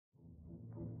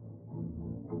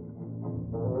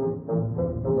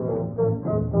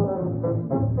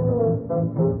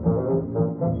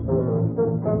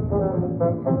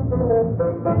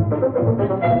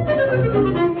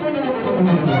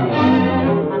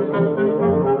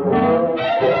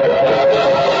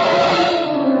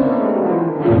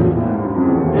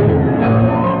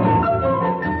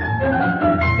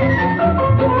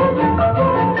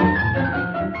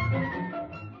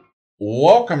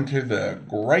Welcome to the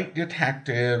Great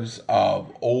Detectives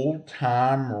of Old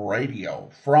Time Radio.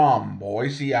 From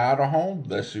Boise, Idaho,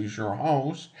 this is your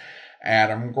host,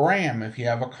 Adam Graham. If you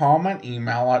have a comment,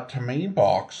 email it to me,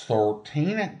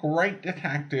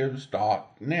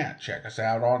 box13@greatdetectives.net. Check us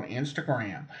out on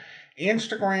Instagram,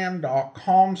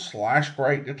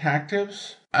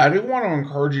 instagram.com/greatdetectives. I do want to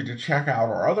encourage you to check out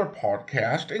our other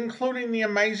podcast, including The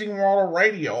Amazing World of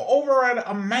Radio, over at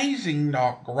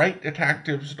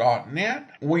amazing.greatdetectives.net.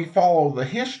 We follow the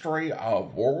history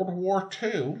of World War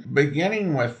II,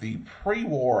 beginning with the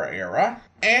pre-war era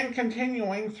and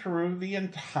continuing through the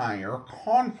entire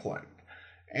conflict.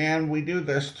 And we do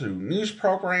this through news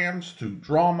programs, through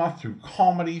drama, through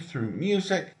comedy, through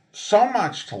music. So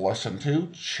much to listen to.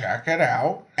 Check it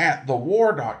out at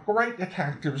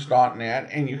thewar.greatdetectives.net,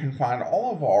 and you can find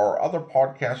all of our other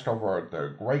podcasts over at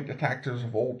the Great Detectives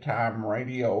of Old Time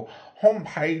Radio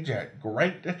homepage at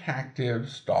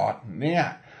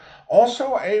greatdetectives.net.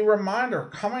 Also, a reminder,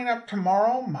 coming up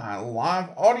tomorrow, my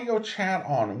live audio chat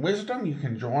on Wisdom. You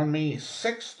can join me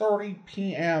 6:30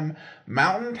 p.m.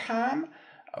 Mountain Time,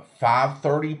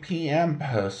 5:30 p.m.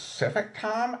 Pacific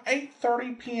Time,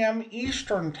 8:30 p.m.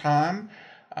 Eastern Time,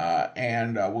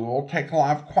 and we will take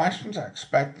live questions. I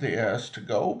expect this to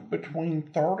go between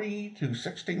 30 to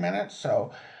 60 minutes,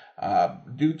 so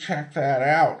do check that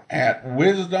out at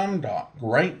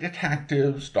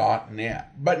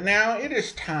wisdom.greatdetectives.net. But now it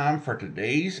is time for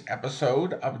today's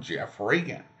episode of Jeff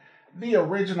Regan. The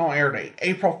original air date,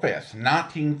 April 5th,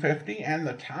 1950, and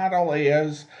the title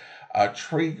is A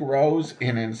Tree Grows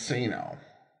in Encino.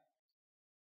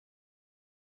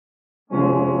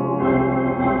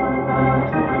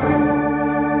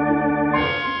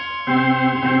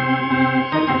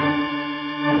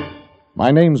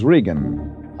 My name's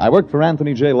Regan. I work for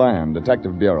Anthony J. Lyon,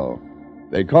 Detective Bureau.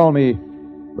 They call me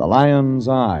the Lion's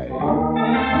Eye.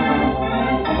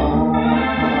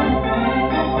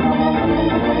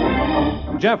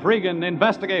 Jeff Regan,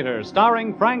 Investigator,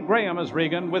 starring Frank Graham as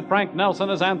Regan with Frank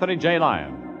Nelson as Anthony J.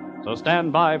 Lyon. So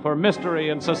stand by for mystery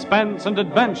and suspense and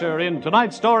adventure in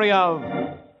tonight's story of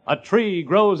A Tree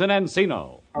Grows in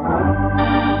Encino.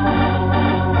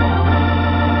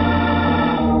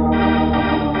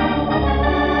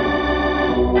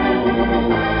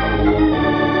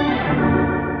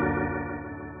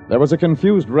 There was a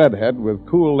confused redhead with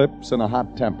cool lips and a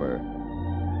hot temper,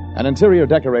 an interior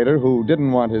decorator who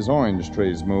didn't want his orange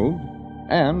trees moved,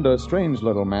 and a strange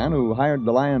little man who hired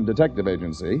the Lyon Detective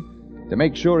Agency to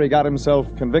make sure he got himself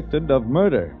convicted of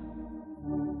murder.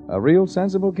 A real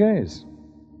sensible case.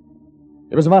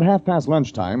 It was about 5:30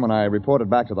 lunchtime when I reported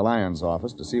back to the Lyon's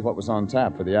office to see what was on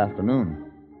tap for the afternoon.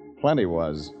 Plenty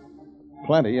was.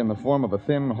 Plenty in the form of a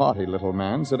thin, haughty little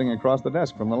man sitting across the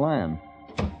desk from the Lyon.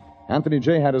 Anthony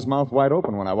J. had his mouth wide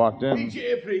open when I walked in. Hey,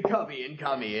 Jeffrey, come in.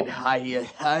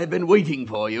 I've been waiting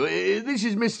for you. This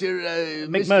is Mr.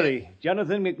 McMurray.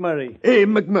 Jonathan McMurray.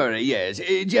 McMurray, yes.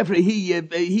 Jeffrey,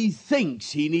 he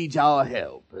thinks he needs our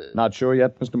help. Not sure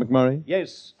yet, Mr. McMurray?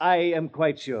 Yes, I am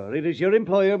quite sure. It is your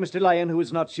employer, Mr. Lyon, who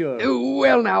is not sure.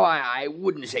 Well, now, I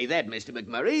wouldn't say that, Mr.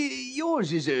 McMurray.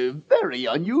 Yours is a very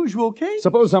unusual case.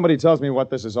 Suppose somebody tells me what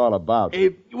this is all about.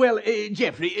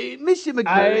 Jeffrey, Mr.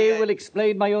 McMurray... I will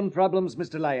explain my own problems,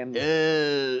 Mr. Lyon.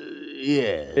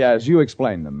 Yeah. Yes, you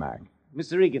explain them, Mac.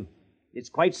 Mr. Regan, it's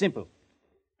quite simple.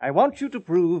 I want you to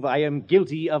prove I am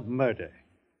guilty of murder.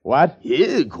 What?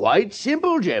 Yeah, quite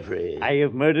simple, Jeffrey. I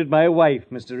have murdered my wife,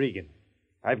 Mr. Regan.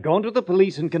 I've gone to the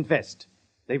police and confessed.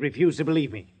 They refuse to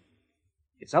believe me.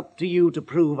 It's up to you to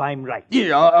prove I'm right.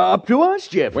 Yeah, up to us,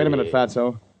 Jeffrey. Wait a minute,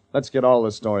 Fatso. Let's get all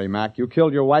this story, Mac. You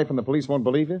killed your wife and the police won't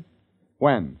believe you?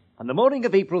 When? On the morning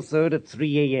of April 3rd at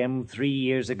 3 a.m. 3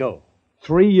 years ago.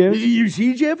 3 years? You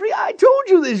see, Jeffrey, I told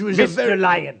you this was Mr.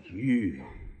 Lyon. Yeah.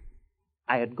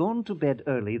 I had gone to bed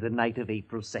early the night of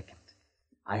April 2nd.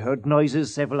 I heard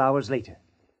noises several hours later.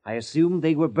 I assumed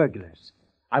they were burglars.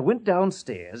 I went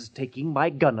downstairs, taking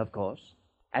my gun, of course,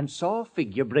 and saw a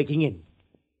figure breaking in.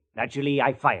 Naturally,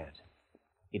 I fired.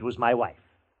 It was my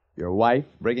wife. Your wife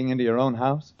breaking into your own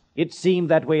house? It seemed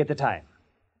that way at the time.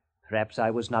 Perhaps I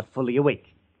was not fully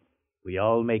awake. We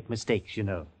all make mistakes, you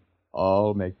know.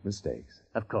 All make mistakes.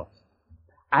 Of course.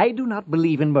 I do not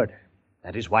believe in murder.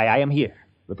 That is why I am here.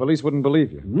 The police wouldn't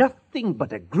believe you. Nothing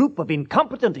but a group of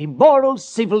incompetent, immoral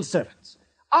civil servants.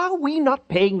 Are we not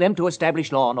paying them to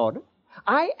establish law and order?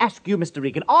 I ask you, Mr.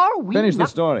 Regan, are we Finish not... the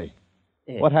story.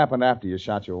 What happened after you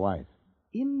shot your wife?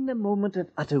 In a moment of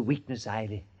utter weakness,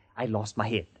 I lost my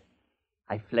head.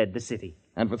 I fled the city.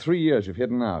 And for 3 years you've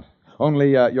hidden out.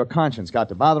 Only your conscience got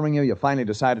to bothering you. You finally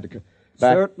decided to...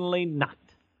 Certainly not.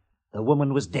 The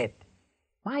woman was dead.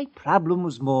 My problem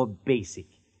was more basic.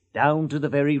 down to the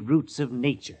very roots of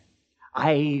nature.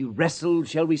 I wrestled,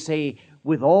 shall we say,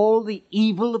 with all the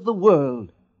evil of the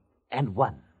world, and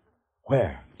won.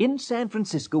 Where? In San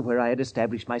Francisco, where I had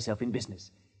established myself in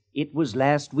business. It was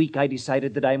last week I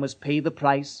decided that I must pay the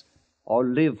price or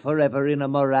live forever in a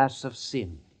morass of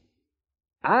sin.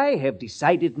 I have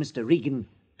decided, Mr. Regan,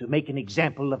 to make an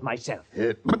example of myself.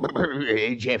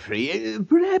 Jeffrey,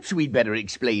 perhaps we'd better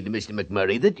explain to Mr.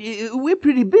 McMurray that we're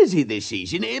pretty busy this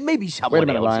season. Maybe someone Wait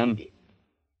a minute, else... Lion.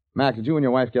 Mac, did you and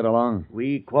your wife get along?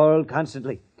 We quarreled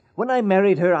constantly. When I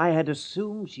married her, I had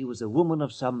assumed she was a woman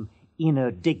of some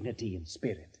inner dignity and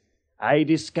spirit. I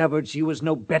discovered she was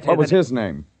no better What was than... his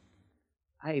name?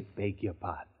 I beg your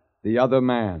pardon. The other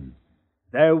man.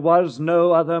 There was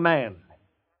no other man.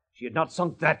 She had not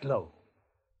sunk that low.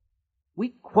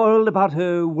 We quarreled about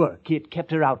her work. It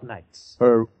kept her out nights.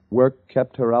 Her work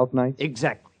kept her out nights?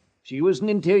 Exactly. She was an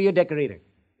interior decorator.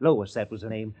 Lois, that was her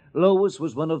name. Lois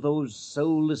was one of those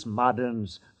soulless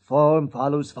moderns. Form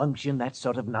follows function, that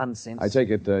sort of nonsense. I take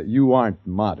it you aren't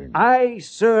modern. I,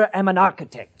 sir, am an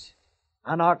architect.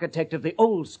 An architect of the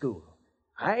old school.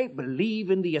 I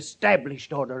believe in the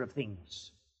established order of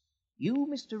things. You,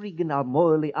 Mr. Regan, are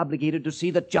morally obligated to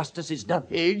see that justice is done.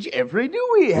 Jeffrey, do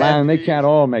we have... Lion, they can't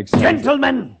all make sense.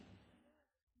 Gentlemen!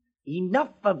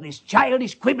 Enough of this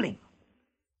childish quibbling.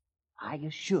 I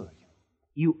assure you,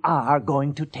 you are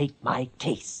going to take my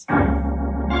case.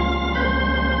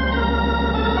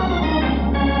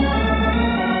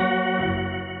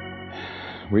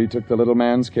 We took the little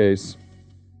man's case.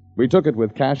 We took it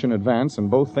with cash in advance and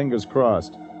both fingers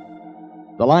crossed.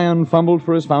 The Lion fumbled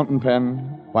for his fountain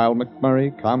pen, while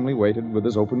McMurray calmly waited with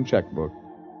his open checkbook.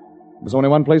 There was only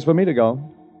one place for me to go.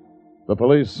 The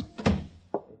police.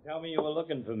 Tell me you were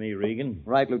looking for me, Regan.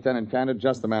 Right, Lieutenant Candid,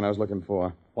 just the man I was looking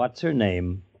for. What's her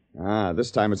name?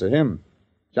 This time it's a him.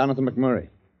 Jonathan McMurray.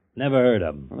 Never heard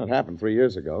of him. Well, it happened 3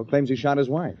 years ago. Claims he shot his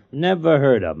wife. Never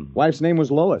heard of him. Wife's name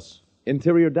was Lois.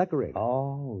 Interior decorator.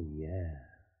 Oh, yeah.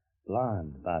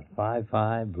 Blonde, about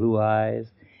 5'5", blue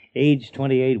eyes, age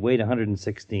 28, weight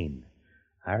 116.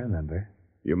 I remember.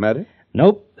 You met her?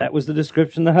 Nope, that was the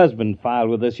description the husband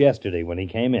filed with us yesterday when he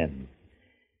came in.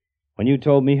 When you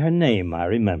told me her name, I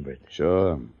remembered.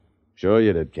 Sure. Sure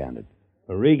you did, Candid.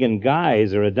 The Regan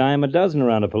guys are a dime a dozen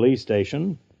around a police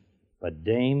station. But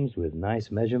dames with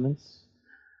nice measurements?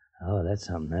 Oh, that's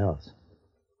something else.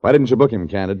 Why didn't you book him,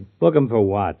 Candid? Book him for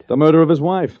what? The murder of his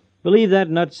wife. Believe that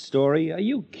nuts story? Are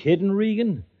you kidding,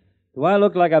 Regan? Do I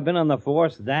look like I've been on the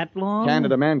force that long?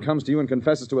 Candid, a man comes to you and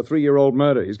confesses to a 3-year-old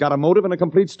murder. He's got a motive and a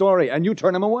complete story, and you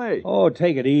turn him away. Oh,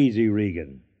 take it easy,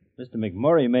 Regan. Mr.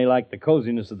 McMurray may like the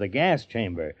coziness of the gas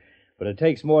chamber, but it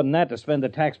takes more than that to spend the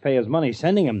taxpayers' money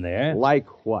sending him there.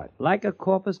 Like what? Like a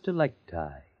corpus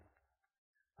delicti.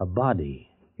 A body.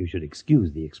 You should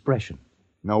excuse the expression.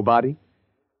 Nobody?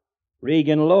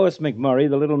 Regan, Lois McMurray,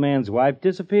 the little man's wife,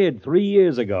 disappeared 3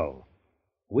 years ago.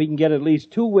 We can get at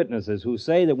least 2 witnesses who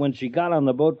say that when she got on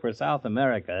the boat for South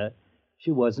America, she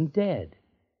wasn't dead.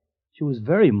 She was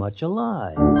very much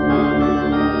alive.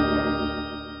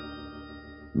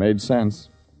 Made sense.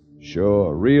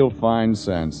 Sure, real fine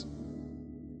sense.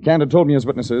 Candid told me his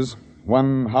witnesses.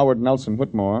 One, Howard Nelson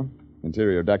Whitmore,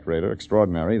 interior decorator,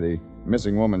 extraordinary, the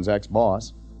missing woman's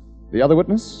ex-boss. The other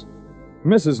witness,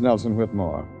 Mrs. Nelson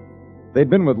Whitmore. They'd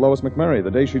been with Lois McMurray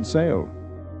the day she'd sailed.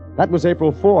 That was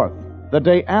April 4th, the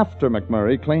day after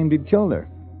McMurray claimed he'd killed her.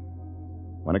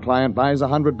 When a client buys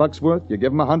 $100 worth, you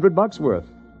give him $100 worth.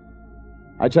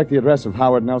 I checked the address of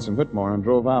Howard Nelson Whitmore and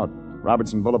drove out.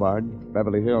 Robertson Boulevard,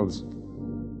 Beverly Hills.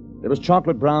 There was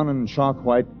chocolate brown and chalk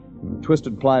white, and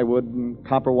twisted plywood and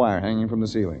copper wire hanging from the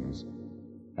ceilings.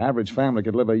 Average family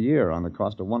could live a year on the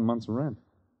cost of 1 month's rent.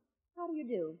 How do you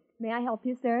do? May I help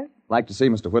you, sir? Like to see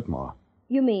Mr. Whitmore.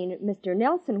 You mean Mr.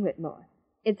 Nelson Whitmore.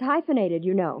 It's hyphenated,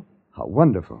 you know. How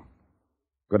wonderful.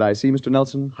 Could I see Mr.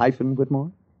 Nelson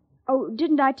Whitmore? Oh,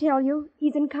 didn't I tell you?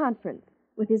 He's in conference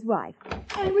with his wife.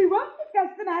 And we won't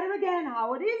discuss the matter again,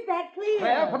 Howard. Is that clear?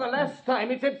 Well, for the last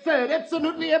time, it's absurd.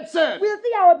 Absolutely absurd. We'll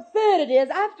see how absurd it is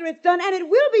after it's done, and it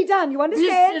will be done, you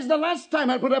understand? This is the last time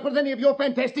I'll put up with any of your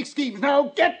fantastic schemes.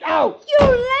 Now, get out! You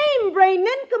lame brain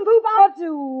nincompoop ought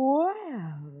to...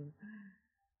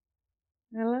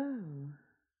 Well...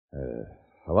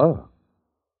 Hello.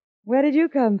 Where did you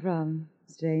come from,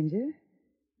 stranger?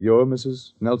 You're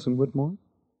Mrs. Nelson Whitmore?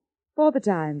 For the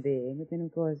time being, but then,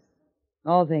 of course,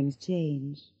 all things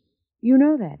change. You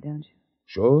know that, don't you?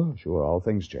 Sure. All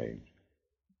things change.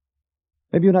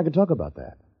 Maybe you and I could talk about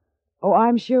that. Oh,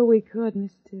 I'm sure we could,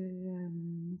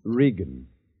 Mr. Regan.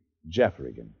 Jeff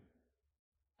Regan.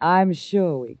 I'm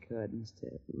sure we could,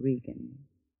 Mr. Regan.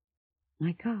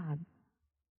 My God.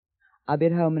 I'll be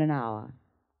at home in an hour.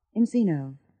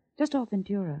 Encino, just off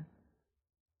Ventura.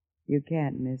 You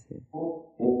can't miss it.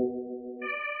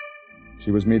 She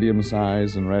was medium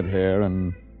size and red hair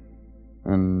and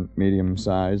medium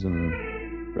size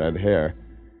and red hair.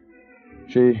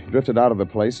 She drifted out of the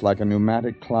place like a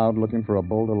pneumatic cloud looking for a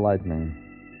bolt of lightning.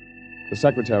 The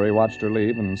secretary watched her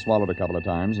leave and swallowed a couple of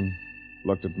times and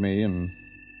looked at me and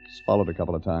swallowed a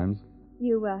couple of times.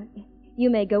 You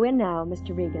may go in now,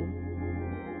 Mr. Regan.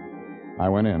 I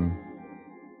went in.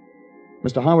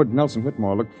 Mr. Howard Nelson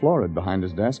Whitmore looked florid behind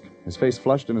his desk, his face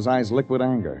flushed and his eyes liquid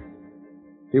anger.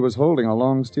 He was holding a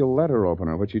long steel letter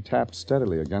opener, which he tapped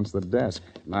steadily against the desk.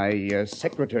 My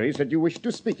secretary said you wished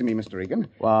to speak to me, Mr. Regan.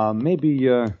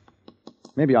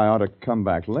 Maybe I ought to come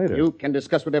back later. You can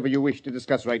discuss whatever you wish to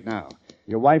discuss right now.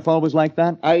 Your wife always like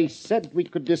that? I said we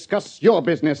could discuss your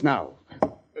business now.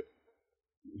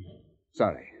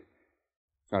 Sorry,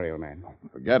 old man.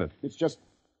 Forget it. It's just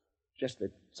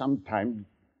that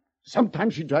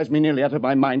sometimes she drives me nearly out of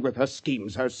my mind with her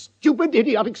schemes, her stupid,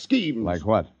 idiotic schemes. Like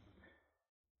what?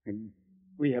 And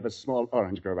we have a small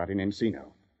orange grove out in Encino.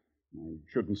 I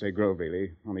shouldn't say grove,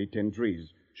 really. Only 10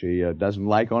 trees. She doesn't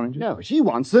like oranges? No, she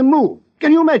wants them moved.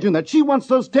 Can you imagine that? She wants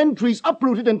those 10 trees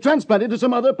uprooted and transplanted to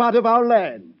some other part of our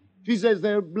land. She says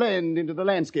they'll blend into the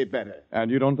landscape better. And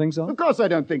you don't think so? Of course I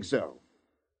don't think so.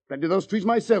 Planted those trees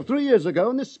myself 3 years ago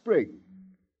in the spring.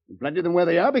 And planted them where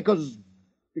they are because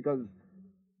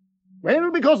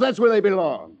that's where they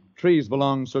belong. Trees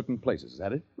belong certain places, is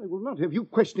that it? I will not have you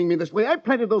questioning me this way. I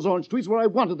planted those orange trees where I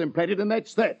wanted them planted, and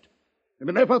that's that. They've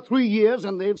been there for 3 years,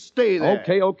 and they'll stay there.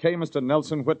 Okay, Mr.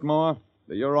 Nelson Whitmore.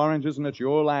 They're your oranges, and it's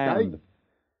your land.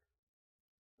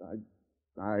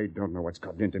 I don't know what's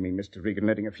gotten into me, Mr. Regan,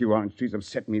 letting a few orange trees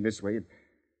upset me this way.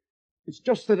 It's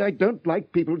just that I don't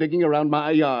like people digging around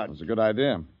my yard. It's a good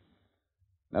idea.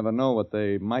 Never know what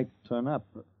they might turn up.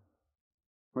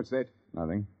 What's that?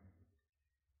 Nothing.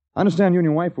 I understand you and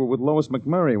your wife were with Lois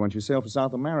McMurray when she sailed for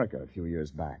South America a few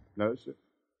years back. No, sir.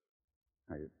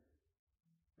 I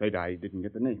didn't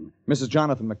get the name. Mrs.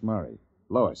 Jonathan McMurray.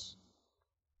 Lois.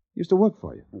 Used to work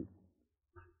for you.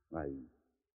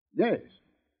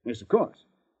 Yes, of course.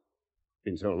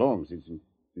 Been so long since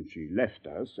she left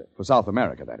us. For South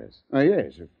America, that is.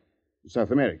 Yes,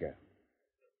 South America.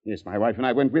 Yes, my wife and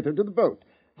I went with her to the boat.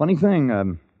 Funny thing,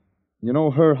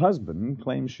 her husband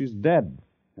claims she's dead.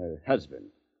 Her husband?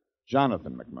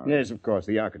 Jonathan McMurray. Yes, of course,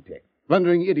 the architect.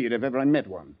 Blundering idiot if ever I met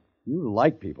one. You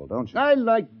like people, don't you? I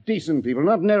like decent people,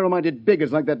 not narrow-minded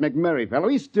bigots like that McMurray fellow.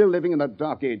 He's still living in the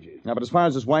dark ages. Now, but as far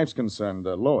as his wife's concerned,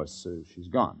 Lois, she's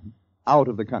gone. Out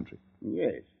of the country.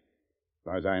 Yes. As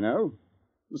far as I know,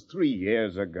 it was 3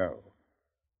 years ago.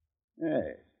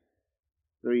 Yes.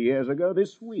 3 years ago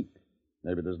this week.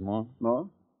 Maybe there's more. More?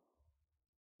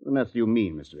 What else do you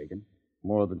mean, Mr. Regan?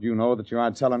 More that you know that you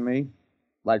aren't telling me?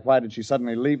 Like, why did she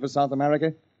suddenly leave for South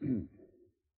America?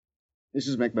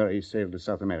 Mrs. McMurray sailed to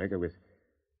South America with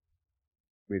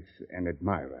an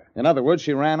admirer. In other words,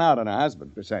 she ran out on her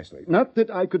husband. Precisely. Not that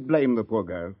I could blame the poor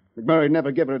girl. McMurray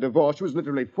never gave her a divorce. She was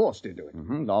literally forced into it.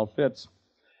 It all fits.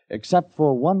 Except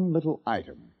for one little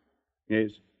item.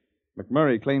 Yes?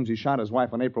 McMurray claims he shot his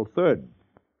wife on April 3rd.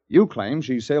 You claim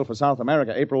she sailed for South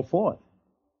America April 4th.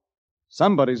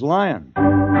 Somebody's lying.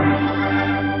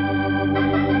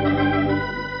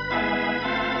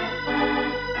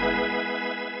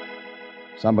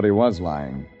 Somebody was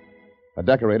lying. A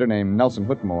decorator named Nelson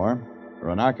Whitmore, or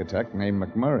an architect named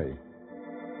McMurray.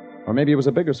 Or maybe it was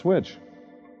a bigger switch.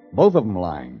 Both of them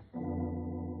lying.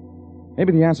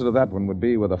 Maybe the answer to that one would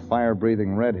be with a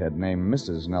fire-breathing redhead named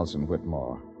Mrs. Nelson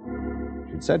Whitmore.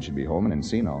 She'd said she'd be home in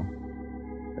Encino.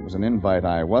 It was an invite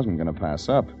I wasn't going to pass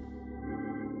up.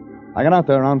 I got out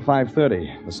there around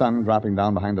 5:30, the sun dropping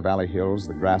down behind the valley hills,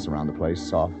 the grass around the place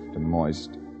soft and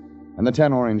moist, and the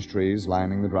 10 orange trees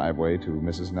lining the driveway to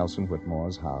Mrs. Nelson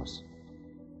Whitmore's house.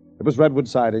 It was redwood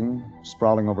siding,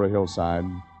 sprawling over a hillside,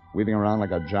 weaving around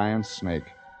like a giant snake.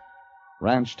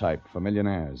 Ranch type for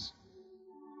millionaires.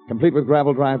 Complete with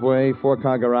gravel driveway,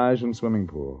 4-car garage, and swimming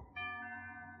pool.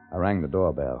 I rang the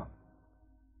doorbell.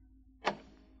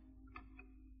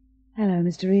 Hello,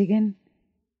 Mr. Regan.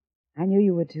 I knew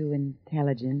you were too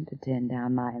intelligent to turn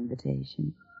down my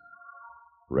invitation.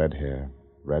 Red hair,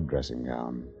 red dressing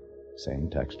gown, same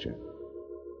texture.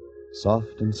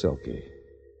 Soft and silky.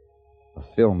 A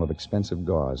film of expensive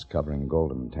gauze covering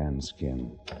golden tan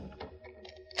skin.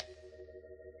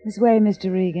 This way, Mr.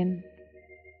 Regan.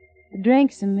 The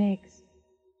drink's a mix.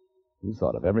 You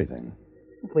thought of everything.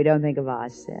 If we don't think of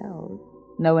ourselves,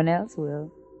 no one else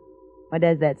will. Or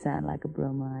does that sound like a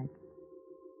bromide?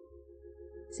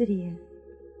 Sit here.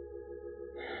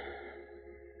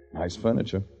 Nice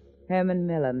furniture. Herman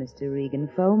Miller, Mr. Regan.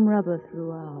 Foam rubber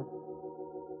throughout.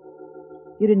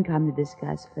 You didn't come to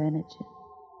discuss furniture,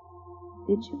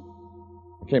 did you?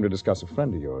 I came to discuss a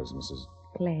friend of yours, Mrs.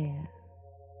 Claire.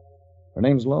 Her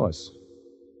name's Lois.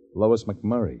 Lois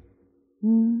McMurray.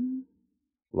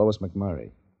 Lois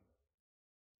McMurray.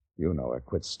 You know her.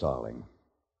 Quit stalling.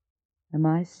 Am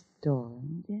I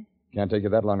stalling, Jeff? Can't take you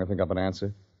that long to think up an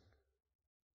answer.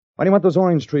 Why do you want those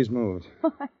orange trees moved?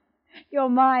 Your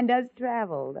mind does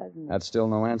travel, doesn't it? That's still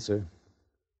no answer.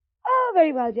 Oh,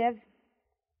 very well, Jeff.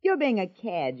 You're being a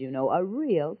cad, you know, a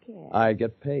real cad. I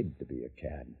get paid to be a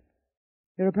cad.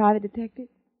 You're a private detective?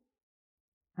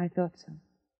 I thought so.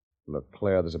 Look,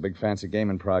 Claire, there's a big fancy game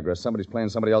in progress. Somebody's playing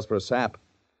somebody else for a sap.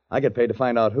 I get paid to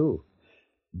find out who.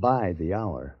 By the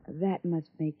hour. That must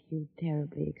make you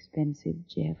terribly expensive,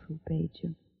 Jeff, who paid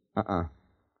you.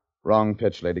 Wrong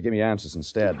pitch, lady. Give me answers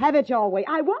instead. Have it your way.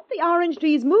 I want the orange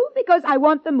trees moved because I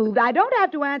want them moved. I don't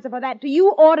have to answer for that to you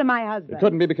or to my husband. It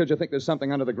couldn't be because you think there's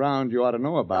something under the ground you ought to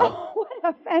know about. Oh, what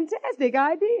a fantastic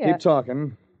idea. Keep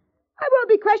talking. I won't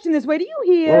be questioned this way. Do you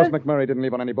hear? Rose McMurray didn't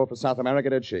leave on any boat for South America,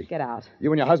 did she? Get out.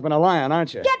 You and your husband are lying,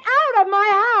 aren't you? Get out of my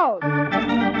house!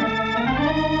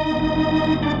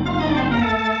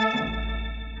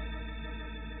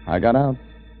 I got out.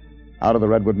 Out of the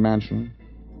Redwood Mansion.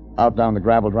 Out down the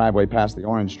gravel driveway past the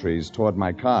orange trees toward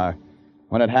my car.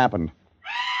 When it happened.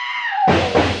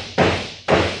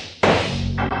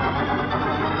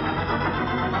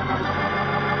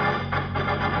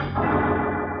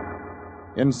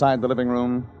 Inside the living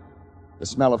room, the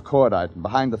smell of cordite, and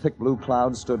behind the thick blue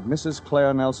clouds stood Mrs.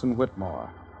 Claire Nelson Whitmore.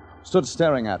 Stood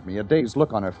staring at me, a dazed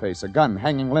look on her face, a gun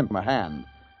hanging limp in her hand.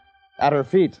 At her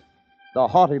feet, the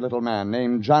haughty little man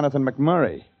named Jonathan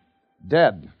McMurray,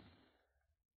 dead.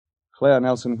 Claire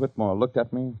Nelson Whitmore looked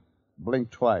at me,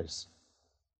 blinked twice,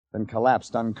 then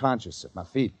collapsed unconscious at my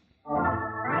feet.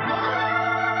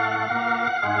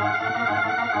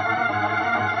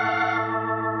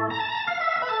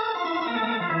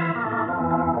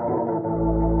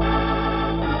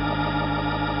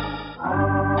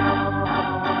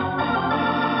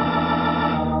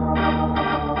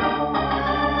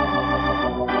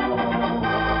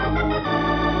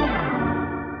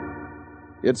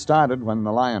 It started when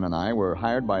the Lion and I were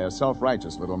hired by a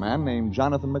self-righteous little man named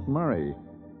Jonathan McMurray.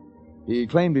 He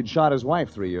claimed he'd shot his wife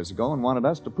 3 years ago and wanted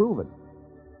us to prove it.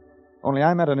 Only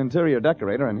I met an interior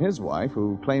decorator and his wife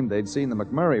who claimed they'd seen the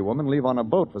McMurray woman leave on a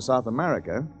boat for South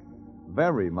America,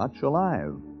 very much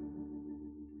alive.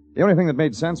 The only thing that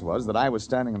made sense was that I was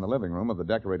standing in the living room of the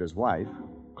decorator's wife,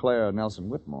 Claire Nelson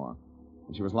Whitmore,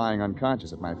 and she was lying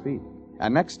unconscious at my feet.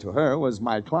 And next to her was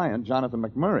my client, Jonathan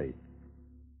McMurray.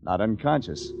 Not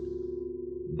unconscious.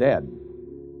 Dead.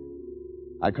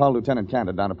 I called Lieutenant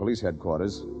Cantor down to police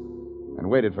headquarters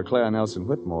and waited for Claire Nelson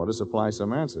Whitmore to supply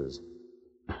some answers.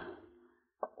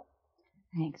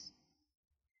 Thanks.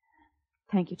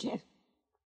 Thank you, Jeff.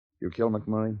 You killed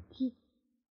McMurray?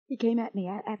 He came at me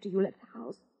after you left the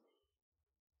house.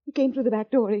 He came through the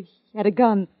back door. He had a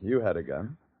gun. You had a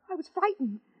gun? I was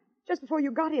frightened. Just before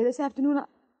you got here this afternoon,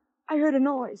 I heard a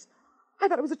noise. I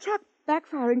thought it was a truck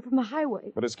backfiring from the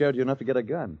highway. But it scared you enough to get a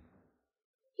gun.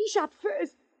 He shot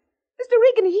first. Mr.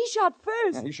 Regan, he shot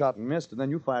first. Yeah, he shot and missed, and then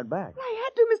you fired back. I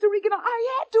had to, Mr. Regan.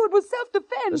 I had to. It was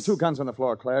self-defense. There's 2 guns on the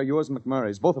floor, Claire. Yours and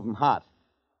McMurray's. Both of them hot.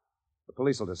 The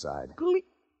police will decide. Police?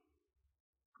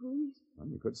 Well,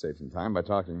 you could save some time by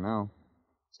talking now.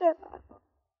 Jeff,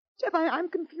 I'm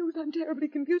confused. I'm terribly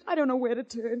confused. I don't know where to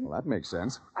turn. Well, that makes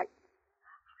sense. I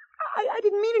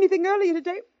didn't mean anything earlier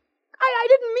today. I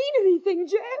didn't mean anything,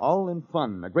 Jeff. All in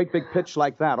fun. A great big pitch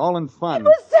like that. All in fun. It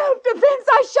was self-defense.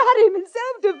 I shot him in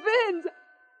self-defense.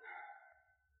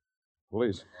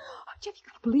 Police. Oh, Jeff, you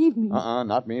gotta believe me.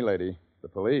 Not me, lady. The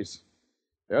police.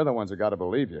 They're the ones who gotta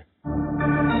believe you.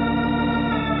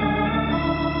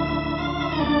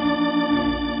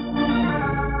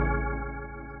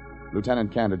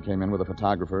 Lieutenant Candid came in with a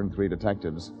photographer and 3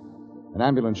 detectives. An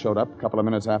ambulance showed up a couple of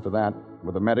minutes after that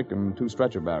with a medic and 2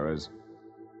 stretcher bearers.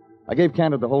 I gave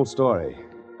Candid the whole story,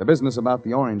 the business about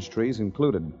the orange trees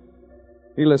included.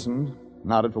 He listened,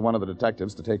 nodded for one of the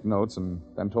detectives to take notes, and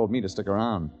then told me to stick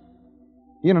around.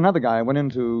 He and another guy went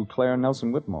into Claire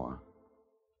Nelson Whitmore.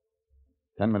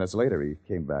 10 minutes later, he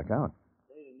came back out.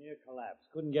 Stayed a near collapse.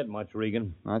 Couldn't get much,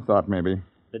 Regan. I thought maybe.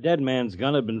 The dead man's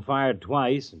gun had been fired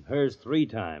twice, and hers 3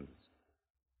 times.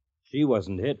 She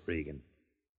wasn't hit, Regan.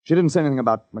 She didn't say anything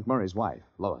about McMurray's wife,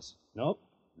 Lois. Nope.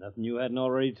 Nothing you hadn't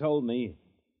already told me.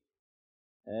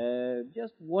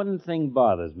 Just one thing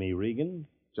bothers me, Regan.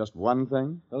 Just one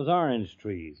thing? Those orange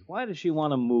trees. Why does she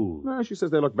want to move? No, she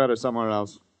says they look better somewhere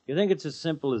else. You think it's as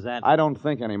simple as that? I don't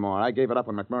think anymore. I gave it up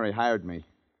when McMurray hired me.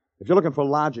 If you're looking for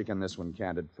logic in this one,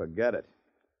 Candid, forget it.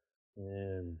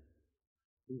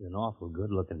 She's an awful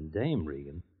good-looking dame,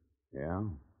 Regan. Yeah?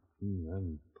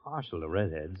 I'm partial to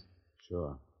redheads.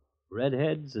 Sure.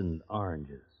 Redheads and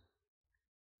oranges.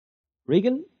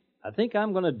 Regan, I think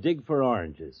I'm going to dig for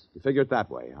oranges. You figure it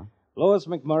that way, huh? Lois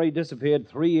McMurray disappeared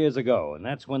 3 years ago, and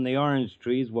that's when the orange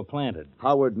trees were planted.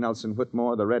 Howard Nelson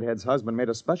Whitmore, the redhead's husband, made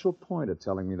a special point of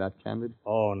telling me that, Candid.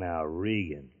 Oh, now,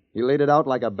 Regan. He laid it out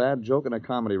like a bad joke in a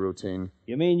comedy routine.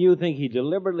 You mean you think he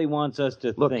deliberately wants us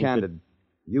to Look, think Candid,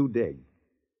 you dig.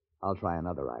 I'll try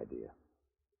another idea.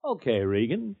 Okay,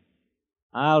 Regan.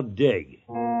 I'll dig.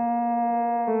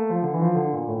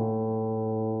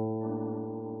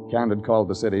 Candid called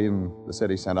the city, and the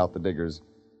city sent out the diggers.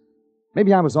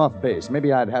 Maybe I was off base.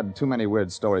 Maybe I'd had too many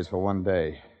weird stories for one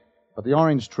day. But the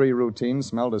orange tree routine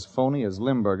smelled as phony as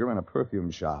Limburger in a perfume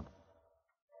shop.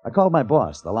 I called my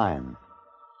boss, the Lion.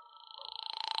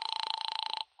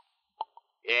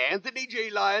 Anthony J.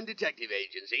 Lyon Detective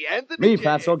Agency. Anthony Me, J.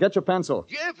 Fatso. Get your pencil.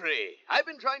 Jeffrey, I've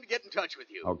been trying to get in touch with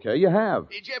you. Okay, you have.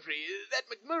 Jeffrey, that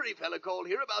McMurray fella called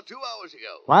here about 2 hours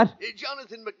ago. What?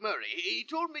 Jonathan McMurray. He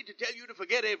told me to tell you to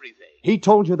forget everything. He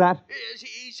told you that? Yes,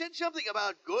 he said something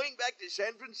about going back to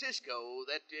San Francisco,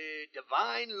 that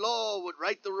divine law would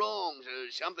right the wrongs,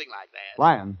 or something like that.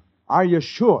 Lion, are you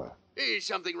sure? Is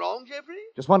something wrong, Jeffrey?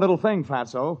 Just one little thing,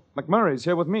 Fatso. McMurray's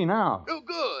here with me now. Oh,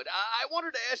 good. I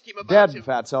wanted to ask him about... Dead,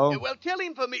 Fatso. Well, tell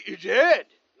him for me... Dead?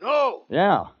 No.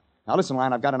 Yeah. Now listen,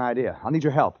 Lion, I've got an idea. I'll need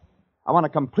your help. I want a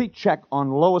complete check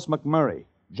on Lois McMurray,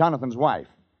 Jonathan's wife.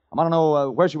 I want to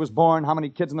know where she was born, how many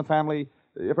kids in the family,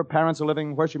 if her parents are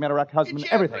living, where she met her ex-husband,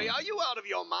 Jeffrey, everything. Are you out of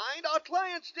your mind? Our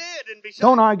client's dead, and besides...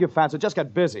 Don't argue, Fatso. Just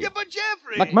get busy. Yeah, but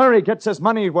Jeffrey... McMurray gets his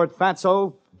money worth,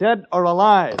 Fatso, dead or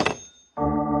alive.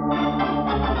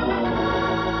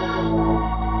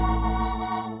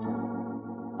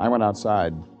 I went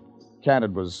outside.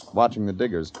 Candid was watching the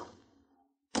diggers.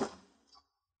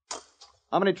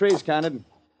 How many trees, Candid?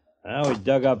 Now we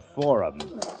dug up 4 of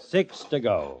them. 6 to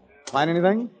go. Find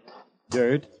anything?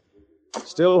 Dirt.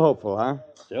 Still hopeful, huh?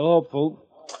 Still hopeful.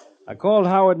 I called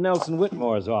Howard Nelson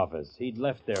Whitmore's office. He'd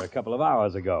left there a couple of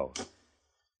hours ago.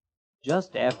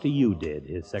 Just after you did,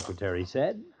 his secretary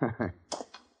said.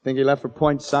 Think he left for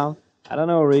Point South? I don't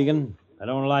know, Regan. I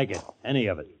don't like it. Any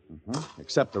of it. Mm-hmm.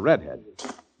 Except the redhead.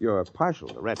 You're partial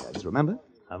to redheads, remember?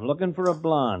 I'm looking for a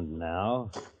blonde now.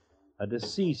 A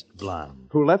deceased blonde.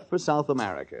 Who left for South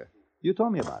America. You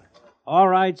told me about her. All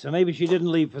right, so maybe she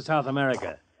didn't leave for South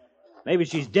America. Maybe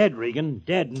she's dead, Regan.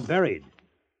 Dead and buried.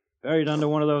 Buried under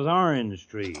one of those orange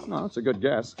trees. No, that's a good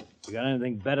guess. You got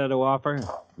anything better to offer?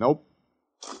 Nope.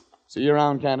 See you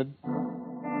around, Candid.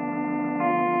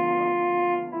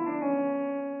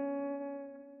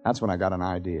 That's when I got an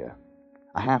idea.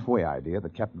 A halfway idea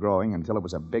that kept growing until it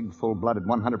was a big, full-blooded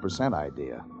 100%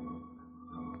 idea.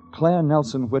 Claire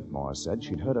Nelson Whitmore said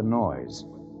she'd heard a noise,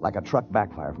 like a truck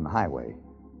backfire from the highway.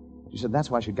 She said that's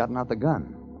why she'd gotten out the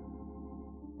gun.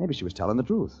 Maybe she was telling the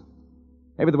truth.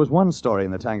 Maybe there was one story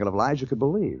in the tangle of lies you could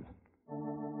believe.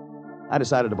 I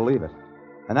decided to believe it,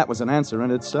 and that was an answer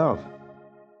in itself.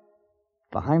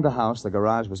 Behind the house, the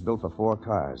garage was built for 4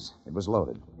 cars. It was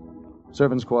loaded.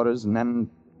 Servants' quarters, and then,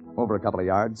 over a couple of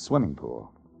yards, swimming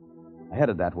pool. I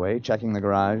headed that way, checking the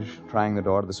garage, trying the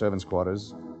door to the servants'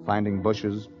 quarters, finding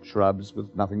bushes, shrubs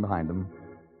with nothing behind them.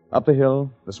 Up the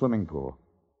hill, the swimming pool.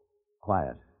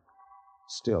 Quiet.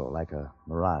 Still, like a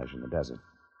mirage in the desert.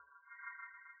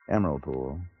 Emerald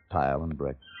pool, tile and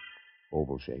brick,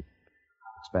 oval shape,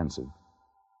 expensive.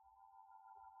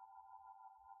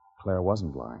 Claire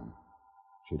wasn't lying.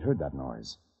 She'd heard that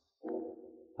noise.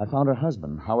 I found her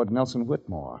husband, Howard Nelson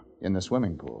Whitmore, in the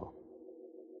swimming pool.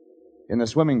 In the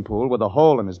swimming pool with a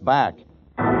hole in his back.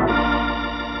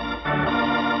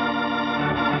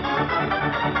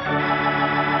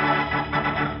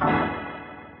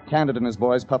 Candid and his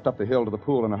boys puffed up the hill to the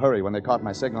pool in a hurry when they caught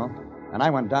my signal, and I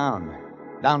went down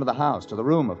to the house, to the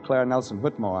room of Claire Nelson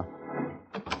Whitmore.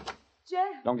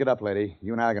 Jeff. Don't get up, lady.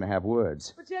 You and I are going to have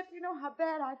words. But, Jeff, you know how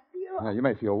bad I feel. Yeah, you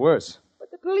may feel worse. But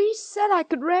the police said I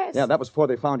could rest. Yeah, that was before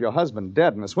they found your husband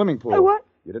dead in the swimming pool. What?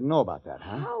 You didn't know about that,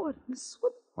 huh? Howard in the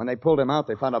swim... When they pulled him out,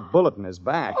 they found a bullet in his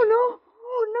back. Oh, no.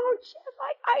 Oh, no, Jeff.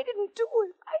 I didn't do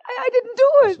it. I didn't do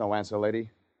it. That's no answer,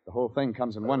 lady. The whole thing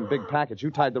comes in one big package.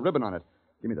 You tied the ribbon on it.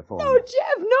 Give me the phone. No,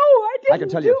 Jeff, no, I didn't I can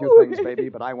tell you a few do things, it. baby,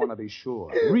 but I want to be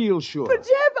sure. Real sure. But,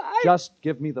 Jeff, Just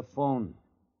give me the phone.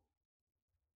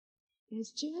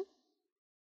 Yes, Jeff?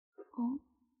 Oh.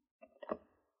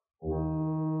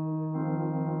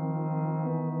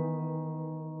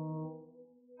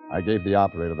 I gave the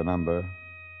operator the number,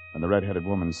 and the red-headed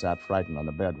woman sat frightened on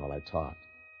the bed while I talked.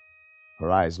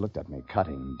 Her eyes looked at me,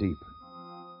 cutting, deep,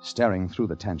 staring through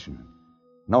the tension,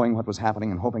 knowing what was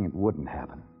happening and hoping it wouldn't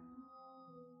happen.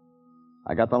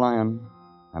 I got the lion,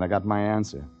 and I got my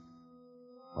answer,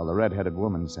 while the red-headed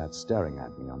woman sat staring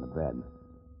at me on the bed.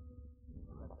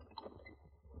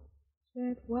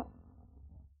 Jeff,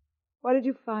 what did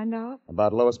you find out?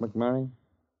 About Lois McMurray?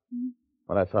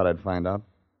 What I thought I'd find out.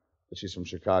 That she's from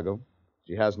Chicago.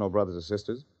 She has no brothers or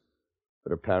sisters.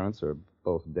 That her parents are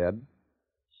both dead.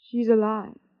 She's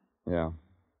alive. Yeah.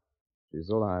 She's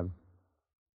alive.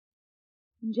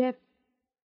 Jeff,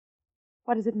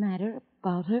 what does it matter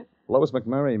about her? Lois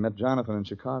McMurray met Jonathan in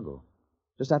Chicago,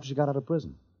 just after she got out of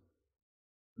prison.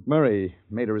 McMurray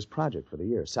made her his project for the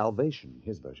year, Salvation,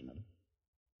 his version of it.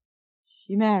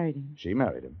 She married him. She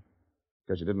married him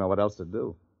because she didn't know what else to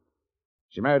do.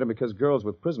 She married him because girls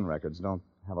with prison records don't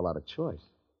have a lot of choice.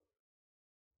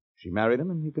 She married him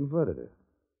and he converted her.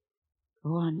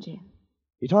 Go on, Jeff.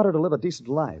 He taught her to live a decent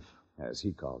life, as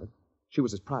he called it. She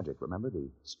was his project, remember? The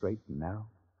straight and narrow.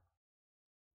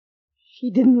 She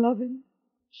didn't love him.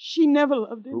 She never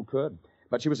loved him. Who could?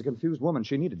 But she was a confused woman.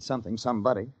 She needed something,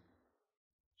 somebody.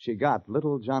 She got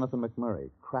little Jonathan McMurray,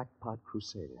 crackpot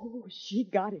crusader. Oh, she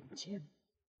got him, Jim.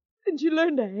 And she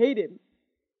learned to hate him.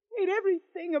 Hate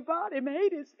everything about him.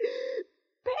 Hate his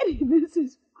pettiness,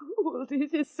 his cruelty,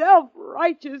 his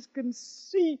self-righteous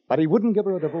conceit. But he wouldn't give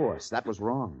her a divorce. That was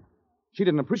wrong. She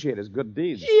didn't appreciate his good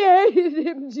deeds. She hated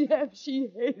him, Jeff. She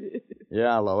hated him.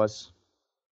 Yeah, Lois.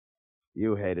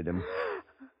 You hated him.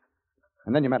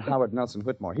 And then you met Howard Nelson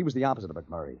Whitmore. He was the opposite of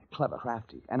McMurray. Clever,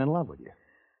 crafty, and in love with you.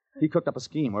 He cooked up a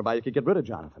scheme whereby you could get rid of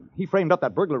Jonathan. He framed up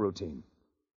that burglar routine.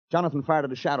 Jonathan fired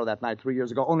at a shadow that night 3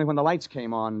 years ago. Only when the lights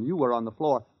came on, you were on the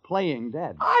floor playing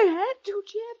dead. I had to,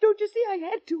 Jeff. Don't you see? I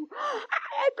had to.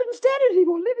 I couldn't stand it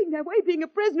anymore, living that way, being a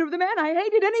prisoner of the man I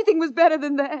hated. Anything was better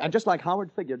than that. And just like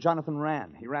Howard figured, Jonathan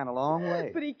ran. He ran a long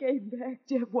way. But he came back,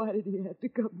 Jeff. Why did he have to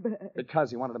come back?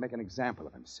 Because he wanted to make an example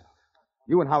of himself.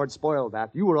 You and Howard spoiled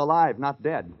that. You were alive, not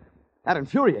dead. That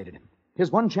infuriated him.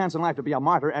 His one chance in life to be a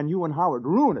martyr, and you and Howard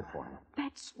ruined it for him.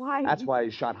 That's why... That's why he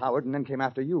shot Howard and then came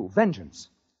after you. Vengeance.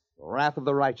 The wrath of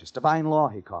the righteous. Divine law,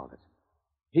 he called it.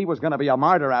 He was going to be a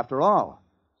martyr after all.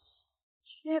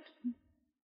 Jeff,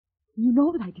 you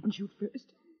know that I didn't shoot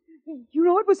first. You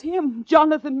know it was him,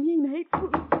 Jonathan, mean, hateful.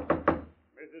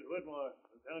 Mrs. Whitmore,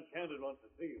 Lieutenant Candid wants to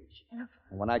see you. Jeff.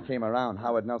 And when I came around,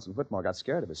 Howard Nelson Whitmore got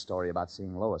scared of his story about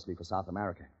seeing Lois leave for South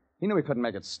America. He knew he couldn't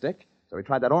make it stick, so he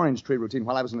tried that orange tree routine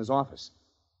while I was in his office.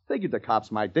 Figured the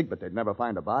cops might dig, but they'd never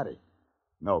find a body.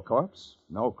 No corpse,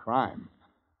 no crime.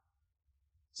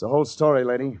 It's the whole story,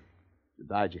 lady. You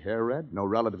dyed your hair red, no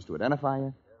relatives to identify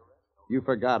you. You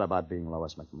forgot about being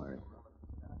Lois McMurray.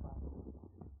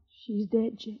 She's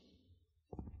dead, Jeff.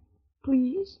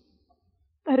 Please,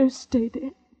 let her stay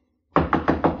dead.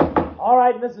 All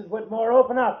right, Mrs. Whitmore,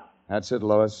 open up. That's it,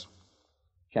 Lois.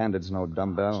 Candid's no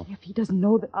dumbbell. Jeff, he doesn't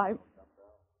know that I'm...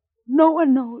 No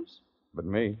one knows. But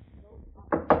me.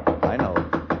 I know.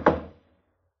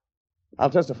 I'll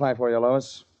testify for you,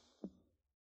 Lois.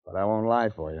 But I won't lie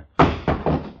for you.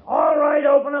 All right,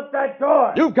 open up that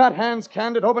door. You've got hands,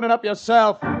 Candid. Open it up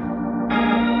yourself.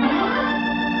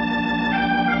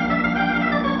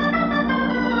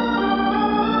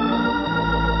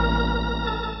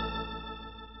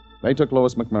 They took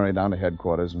Lois McMurray down to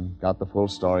headquarters and got the full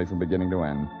story from beginning to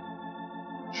end.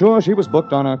 Sure, she was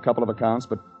booked on a couple of accounts,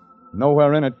 but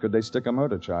nowhere in it could they stick a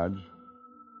murder charge.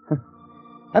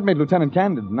 That made Lieutenant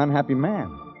Candid an unhappy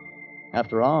man.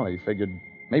 After all, he figured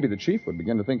maybe the chief would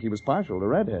begin to think he was partial to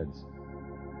redheads.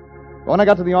 But when I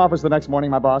got to the office the next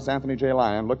morning, my boss, Anthony J.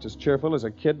 Lyon, looked as cheerful as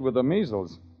a kid with the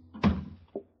measles.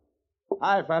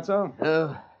 Hi, Fatso.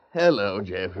 Oh, hello,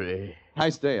 Jeffrey.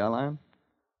 Nice day, huh, Lyon?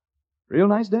 Real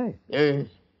nice day.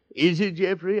 Is it,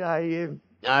 Jeffrey?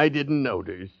 I didn't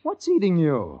notice. What's eating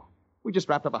you? We just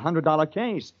wrapped up a $100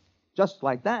 case. Just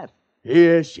like that.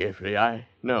 Yes, Jeffrey, I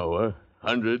know.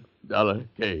 $100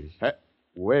 case. Hey,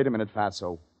 wait a minute,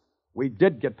 Fatso. We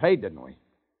did get paid, didn't we?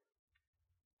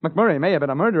 McMurray may have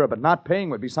been a murderer, but not paying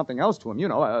would be something else to him. You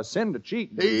know, a sin to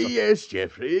cheat. Yes,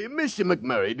 Jeffrey. Mr.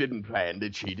 McMurray didn't plan to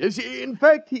cheat us. In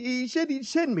fact, he said he'd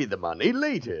send me the money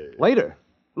later. Later?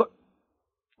 Look,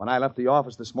 when I left the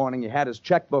office this morning, he had his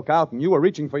checkbook out and you were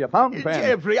reaching for your fountain pen.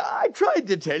 Jeffrey, I tried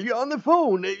to tell you on the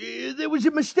phone. There was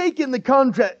a mistake in the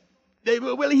contract.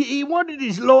 Well, he wanted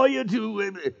his lawyer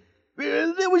to...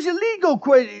 there was a legal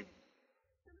question.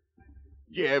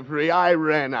 Jeffrey, I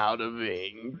ran out of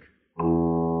ink.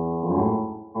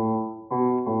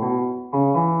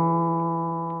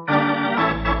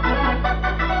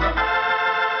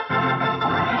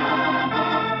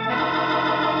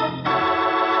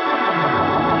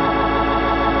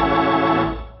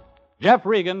 Jeff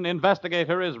Regan,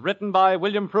 Investigator, is written by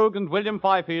William Frug and William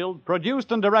Fifield,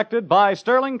 produced and directed by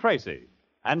Sterling Tracy,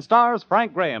 and stars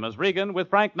Frank Graham as Regan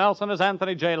with Frank Nelson as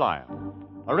Anthony J. Lyon.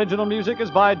 Original music is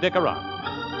by Dick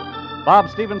Arant. Bob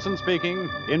Stevenson speaking,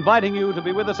 inviting you to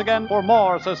be with us again for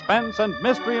more suspense and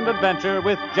mystery and adventure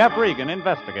with Jeff Regan,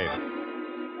 Investigator.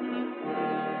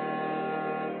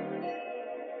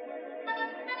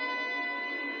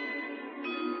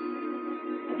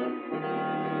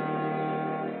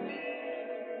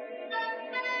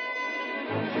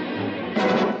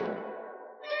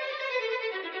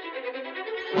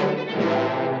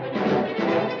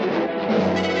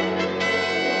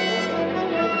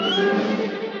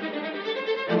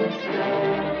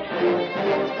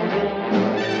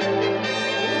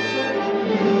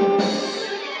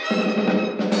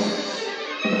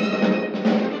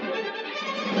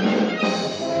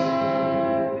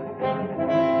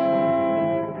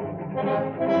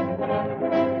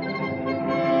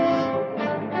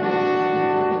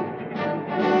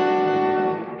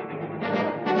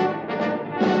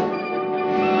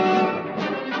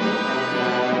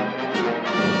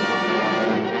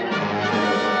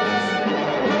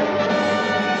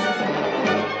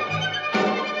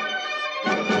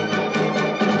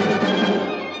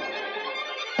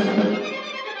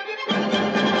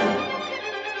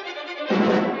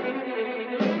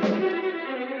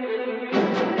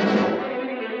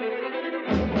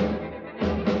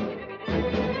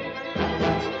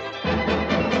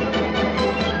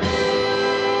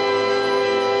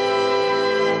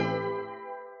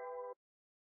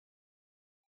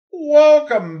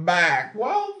 Welcome back.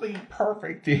 Well, the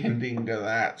perfect ending to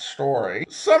that story.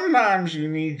 Sometimes you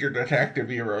need your detective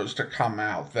heroes to come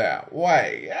out that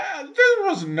way. This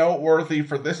was noteworthy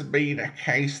for this being a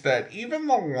case that even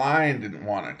the Lion didn't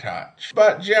want to touch.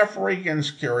 But Jeff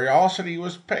Regan's curiosity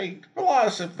was piqued.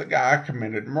 Plus, if the guy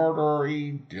committed murder,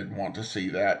 he did want to see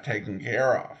that taken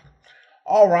care of.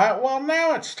 Alright, well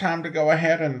now it's time to go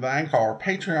ahead and thank our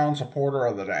Patreon supporter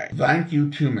of the day. Thank you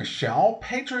to Michelle,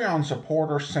 Patreon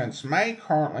supporter since May,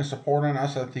 currently supporting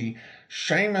us at the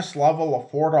Seamus level of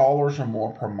 $4 or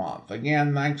more per month.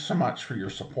 Again, thanks so much for your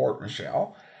support,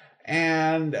 Michelle.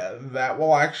 And that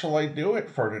will actually do it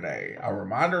for today. A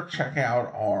reminder, check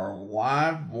out our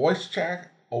live voice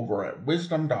check over at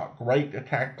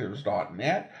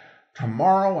wisdom.greatdetectives.net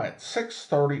tomorrow at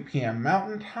 6:30 p.m.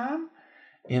 Mountain Time.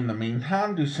 In the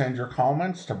meantime, do send your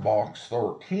comments to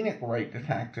box13 at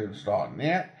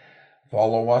greatdetectives.net.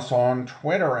 Follow us on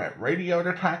Twitter at Radio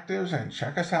Detectives and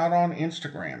check us out on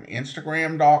Instagram,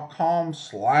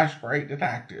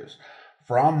 instagram.com/greatdetectives.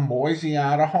 From Boise,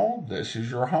 Idaho, this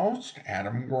is your host,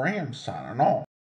 Adam Graham, signing off.